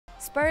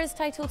Spurs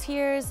title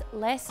tears,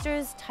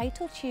 Leicester's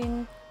title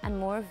tune, and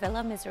more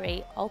Villa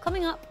misery, all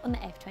coming up on the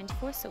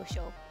F24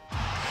 Social.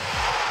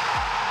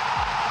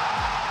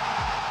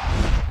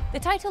 The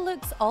title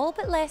looks all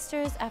but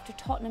Leicester's after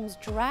Tottenham's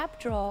drab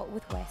draw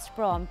with West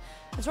Brom.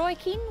 As Roy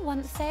Keane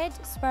once said,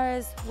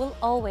 Spurs will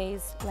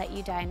always let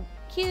you down.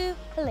 Cue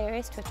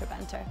hilarious Twitter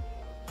banter.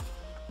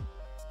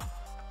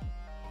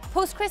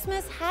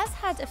 Post-Christmas has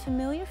had a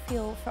familiar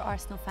feel for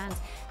Arsenal fans.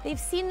 They've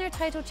seen their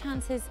title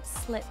chances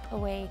slip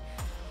away,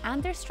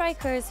 and their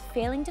strikers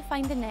failing to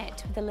find the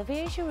net, with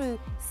Olivier Giroud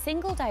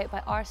singled out by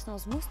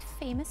Arsenal's most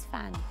famous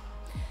fan.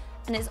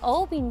 And it's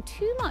all been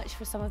too much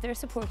for some of their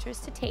supporters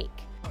to take.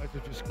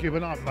 They've just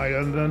given up, mate,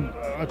 and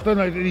I don't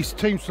know, his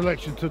team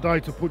selection today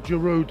to put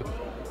Giroud,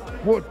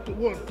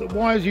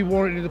 why is he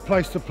warranted the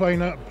place to play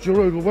now?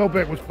 Giroud,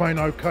 Welbeck was playing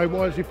okay,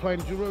 why is he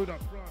playing Giroud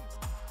up front?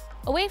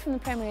 Away from the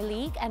Premier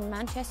League, and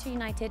Manchester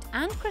United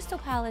and Crystal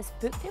Palace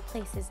booked their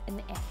places in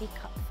the FA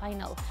Cup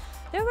final.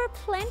 There were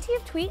plenty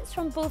of tweets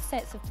from both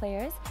sets of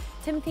players.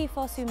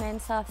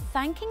 Fosu-Mensah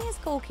thanking his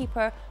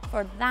goalkeeper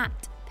for that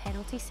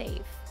penalty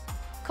save.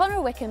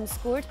 Connor Wickham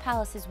scored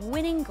Palace's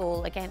winning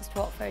goal against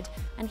Watford,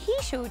 and he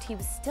showed he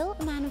was still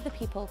a man of the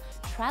people,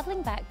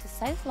 travelling back to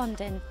South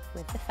London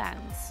with the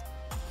fans.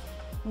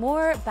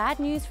 More bad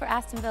news for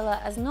Aston Villa,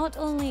 as not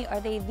only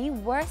are they the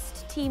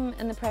worst team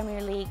in the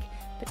Premier League,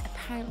 but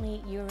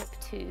apparently Europe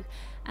too.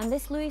 And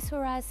this Luis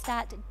Suarez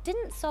stat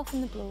didn't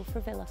soften the blow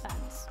for Villa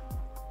fans.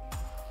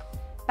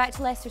 Back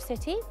to Leicester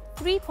City,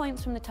 3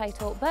 points from the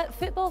title, but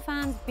football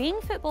fans, being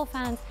football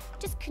fans,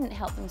 just couldn't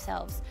help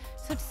themselves.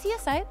 So to see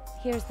us out,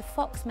 here's the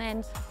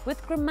Fox-Men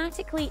with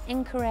grammatically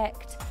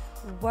incorrect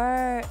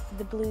 "Were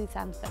the Blues"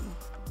 anthem.